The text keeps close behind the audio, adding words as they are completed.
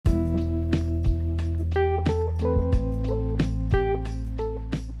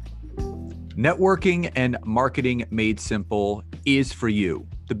Networking and marketing made simple is for you,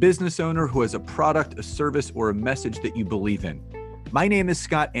 the business owner who has a product, a service, or a message that you believe in. My name is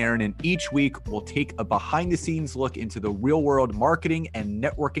Scott Aaron, and each week we'll take a behind-the-scenes look into the real-world marketing and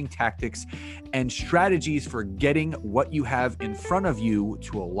networking tactics and strategies for getting what you have in front of you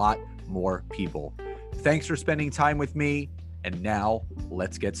to a lot more people. Thanks for spending time with me, and now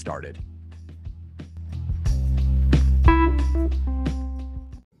let's get started.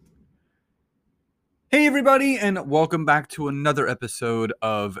 Hey everybody, and welcome back to another episode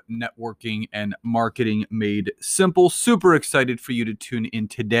of Networking and Marketing Made Simple. Super excited for you to tune in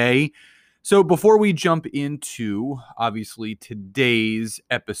today. So before we jump into, obviously, today's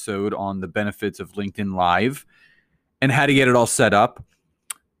episode on the benefits of LinkedIn Live and how to get it all set up,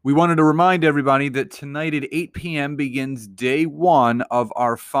 we wanted to remind everybody that tonight at 8 p.m. begins day one of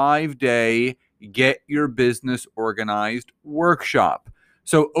our 5-day Get Your Business Organized workshop.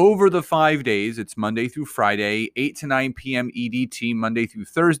 So over the 5 days, it's Monday through Friday, 8 to 9 p.m. EDT, Monday through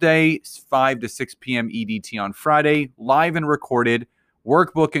Thursday, 5 to 6 p.m. EDT on Friday, live and recorded,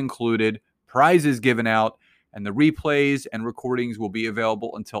 workbook included, prizes given out, and the replays and recordings will be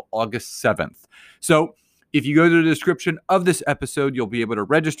available until August 7th. So if you go to the description of this episode, you'll be able to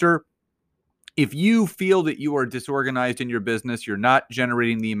register. If you feel that you are disorganized in your business, you're not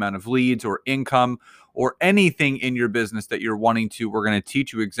generating the amount of leads or income or anything in your business that you're wanting to, we're going to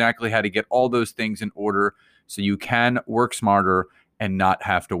teach you exactly how to get all those things in order so you can work smarter and not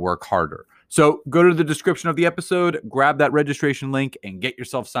have to work harder. So go to the description of the episode, grab that registration link, and get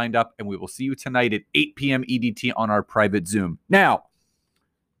yourself signed up, and we will see you tonight at 8 p.m. EDT on our private Zoom. Now,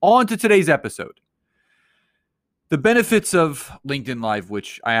 on to today's episode. The benefits of LinkedIn Live,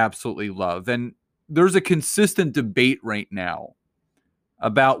 which I absolutely love. And there's a consistent debate right now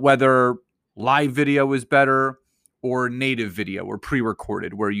about whether live video is better or native video or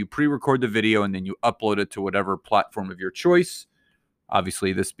pre-recorded, where you pre-record the video and then you upload it to whatever platform of your choice,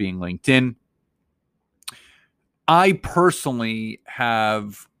 obviously this being LinkedIn. I personally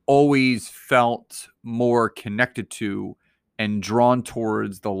have always felt more connected to and drawn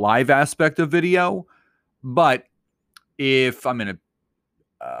towards the live aspect of video, but if I'm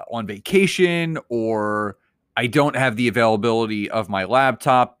on vacation or I don't have the availability of my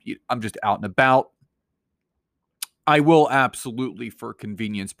laptop, I'm just out and about, I will absolutely, for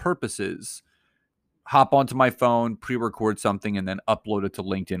convenience purposes, hop onto my phone, pre-record something, and then upload it to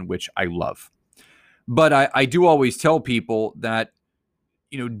LinkedIn, which I love. But I do always tell people that,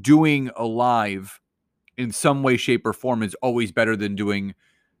 doing a live in some way, shape, or form is always better than doing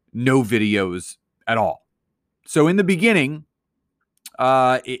no videos at all. So in the beginning,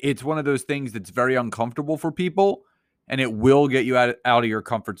 it's one of those things that's very uncomfortable for people, and it will get you out of your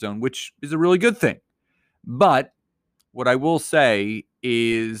comfort zone, which is a really good thing. But what I will say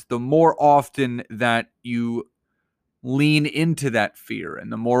is the more often that you lean into that fear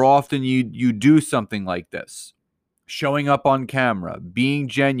and the more often you do something like this, showing up on camera, being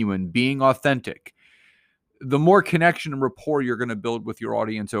genuine, being authentic, the more connection and rapport you're going to build with your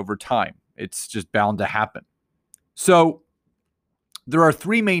audience over time. It's just bound to happen. So there are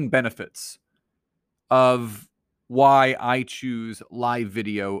three main benefits of why I choose live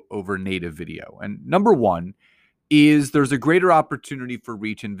video over native video. And number one is there's a greater opportunity for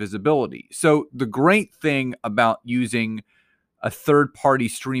reach and visibility. So the great thing about using a third-party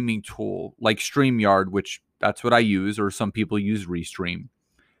streaming tool like StreamYard, which that's what I use, or some people use Restream,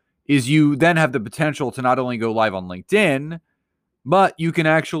 is you then have the potential to not only go live on LinkedIn, but you can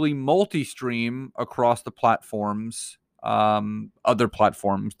actually multi-stream across the platforms, other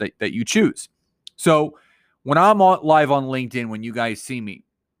platforms that you choose. So when I'm live on LinkedIn, when you guys see me,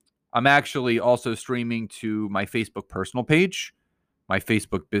 I'm actually also streaming to my Facebook personal page, my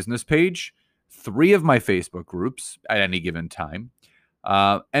Facebook business page, 3 of my Facebook groups at any given time,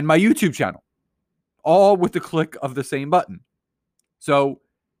 and my YouTube channel, all with the click of the same button. So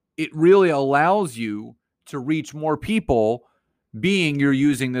it really allows you to reach more people, being you're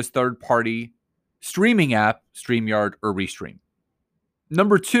using this third-party streaming app, StreamYard or Restream.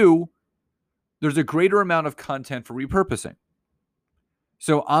 Number two, there's a greater amount of content for repurposing.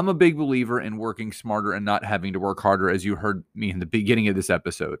 So I'm a big believer in working smarter and not having to work harder, as you heard me in the beginning of this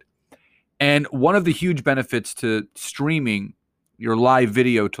episode. And one of the huge benefits to streaming your live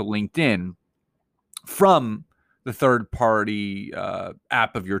video to LinkedIn from the third-party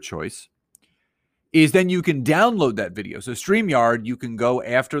app of your choice is then you can download that video. So StreamYard, you can go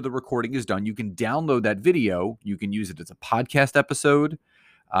after the recording is done. You can download that video. You can use it as a podcast episode.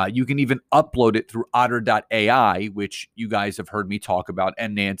 You can even upload it through Otter.ai, which you guys have heard me talk about,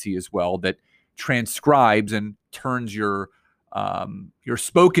 and Nancy as well, that transcribes and turns your your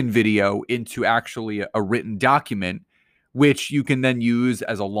spoken video into actually a written document, which you can then use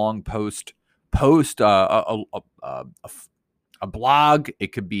as a long post, a blog.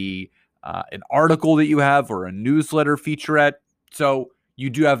 It could be an article that you have or a newsletter featurette. So you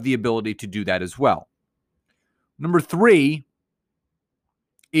do have the ability to do that as well. Number 3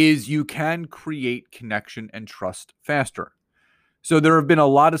 is you can create connection and trust faster. So there have been a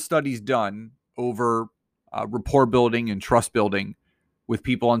lot of studies done over rapport building and trust building with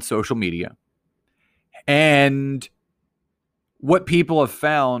people on social media. And what people have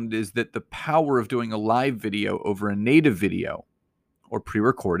found is that the power of doing a live video over a native video or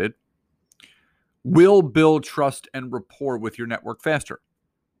pre-recorded will build trust and rapport with your network faster.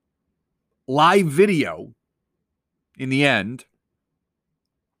 Live video, in the end,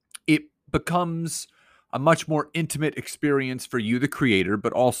 it becomes a much more intimate experience for you, the creator,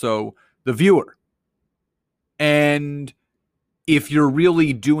 but also the viewer. And if you're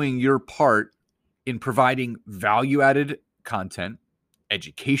really doing your part in providing value-added content,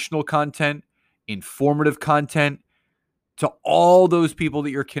 educational content, informative content to all those people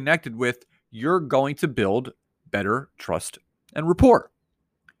that you're connected with, you're going to build better trust and rapport.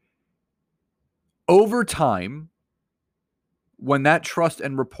 Over time, when that trust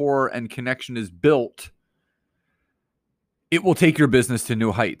and rapport and connection is built, it will take your business to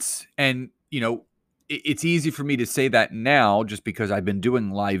new heights. And, it's easy for me to say that now just because I've been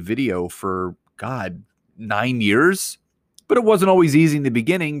doing live video for, 9 years. But it wasn't always easy in the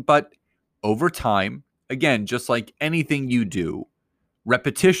beginning. But over time, again, just like anything you do,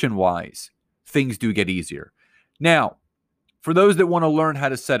 repetition-wise, things do get easier. Now, for those that want to learn how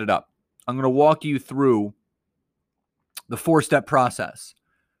to set it up, I'm going to walk you through the 4-step process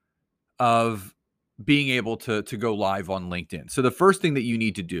of being able to go live on LinkedIn. So the first thing that you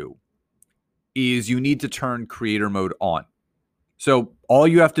need to do is you need to turn creator mode on. So all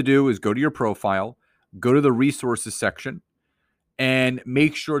you have to do is go to your profile, go to the resources section, and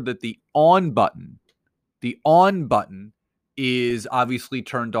make sure that the on button is obviously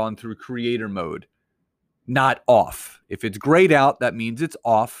turned on through creator mode, not off. If it's grayed out, that means it's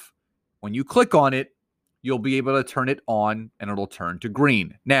off. When you click on it, you'll be able to turn it on and it'll turn to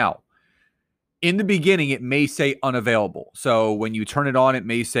green. Now, in the beginning, it may say unavailable. So when you turn it on, it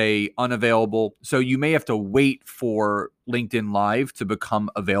may say unavailable. So you may have to wait for LinkedIn Live to become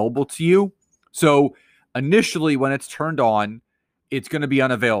available to you. So initially, when it's turned on, it's going to be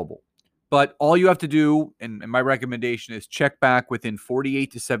unavailable. But all you have to do, and my recommendation is check back within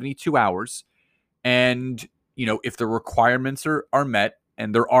 48 to 72 hours. And, if the requirements are met,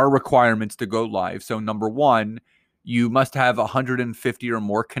 and there are requirements to go live. So number 1, you must have 150 or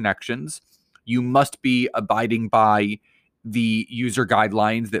more connections. You must be abiding by the user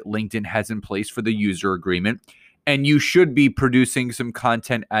guidelines that LinkedIn has in place for the user agreement. And you should be producing some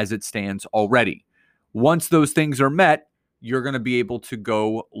content as it stands already. Once those things are met, you're going to be able to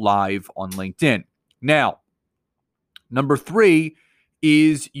go live on LinkedIn. Now, number 3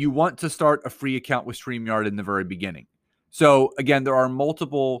 is you want to start a free account with StreamYard in the very beginning. So again, there are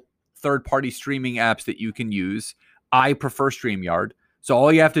multiple third-party streaming apps that you can use. I prefer StreamYard. So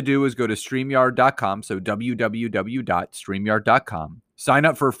all you have to do is go to StreamYard.com, so www.streamyard.com. Sign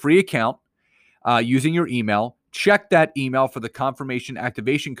up for a free account using your email. Check that email for the confirmation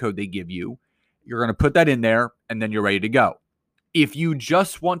activation code they give you. You're going to put that in there, and then you're ready to go. If you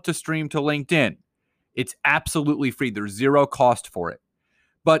just want to stream to LinkedIn, it's absolutely free. There's zero cost for it.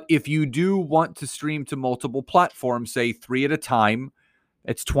 But if you do want to stream to multiple platforms, say 3 at a time,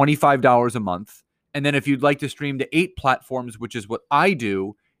 it's $25 a month. And then if you'd like to stream to 8 platforms, which is what I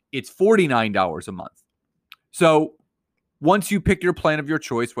do, it's $49 a month. So once you pick your plan of your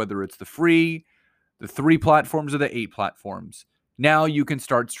choice, whether it's the free, the 3 platforms, or the 8 platforms, now you can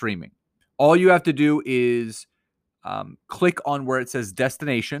start streaming. All you have to do is click on where it says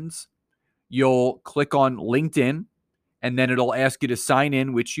destinations. You'll click on LinkedIn, and then it'll ask you to sign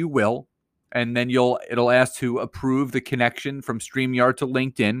in, which you will. And then it'll ask to approve the connection from StreamYard to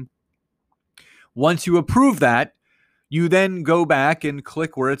LinkedIn. Once you approve that, you then go back and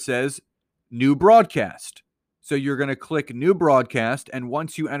click where it says new broadcast. So you're going to click new broadcast. And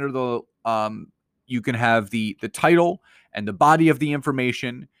once you enter you can have the title and the body of the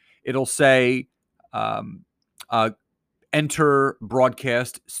information. It'll say enter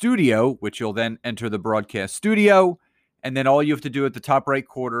broadcast studio, which you'll then enter the broadcast studio. And then all you have to do at the top right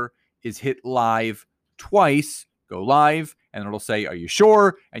corner is hit live twice, go live, and it'll say, are you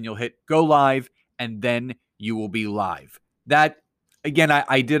sure? And you'll hit go live, and then you will be live. That, again,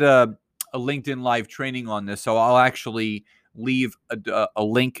 I did a LinkedIn Live training on this, so I'll actually leave a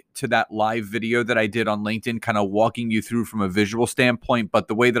link to that live video that I did on LinkedIn, kind of walking you through from a visual standpoint. But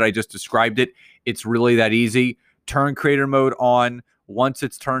the way that I just described it, it's really that easy. Turn creator mode on. Once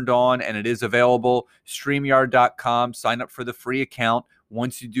it's turned on and it is available, StreamYard.com, sign up for the free account.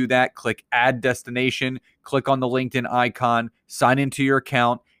 Once you do that, click add destination, click on the LinkedIn icon, sign into your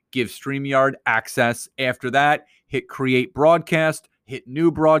account, give StreamYard access. After that, hit create broadcast, hit new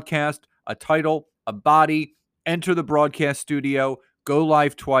broadcast, a title, a body, enter the broadcast studio, go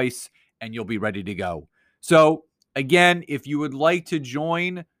live twice, and you'll be ready to go. So again, if you would like to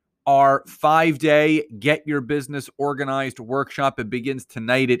join our 5-day Get Your Business Organized workshop, it begins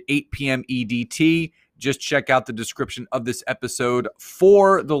tonight at 8 p.m. EDT. Just check out the description of this episode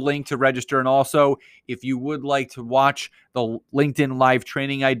for the link to register. And also, if you would like to watch the LinkedIn Live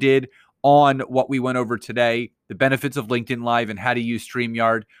training I did on what we went over today, the benefits of LinkedIn Live and how to use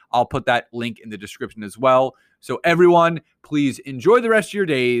StreamYard, I'll put that link in the description as well. So everyone, please enjoy the rest of your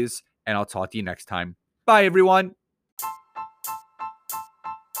days, and I'll talk to you next time. Bye, everyone.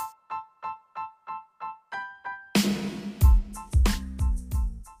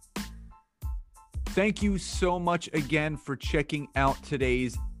 Thank you so much again for checking out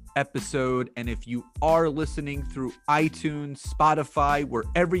today's episode. And if you are listening through iTunes, Spotify,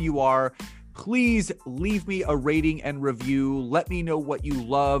 wherever you are, please leave me a rating and review. Let me know what you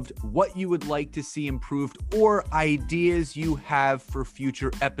loved, what you would like to see improved, or ideas you have for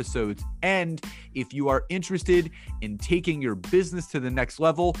future episodes. And if you are interested in taking your business to the next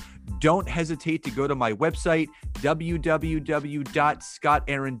level, don't hesitate to go to my website,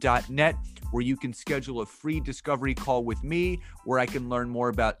 www.scottaaron.net, where you can schedule a free discovery call with me, where I can learn more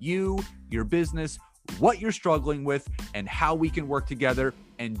about you, your business, what you're struggling with, and how we can work together.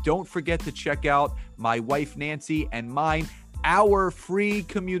 And don't forget to check out my wife, Nancy, and mine, our free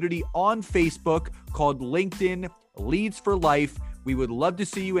community on Facebook called LinkedIn Leads for Life. We would love to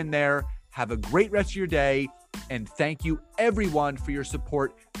see you in there. Have a great rest of your day. And thank you, everyone, for your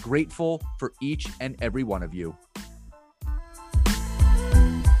support. Grateful for each and every one of you.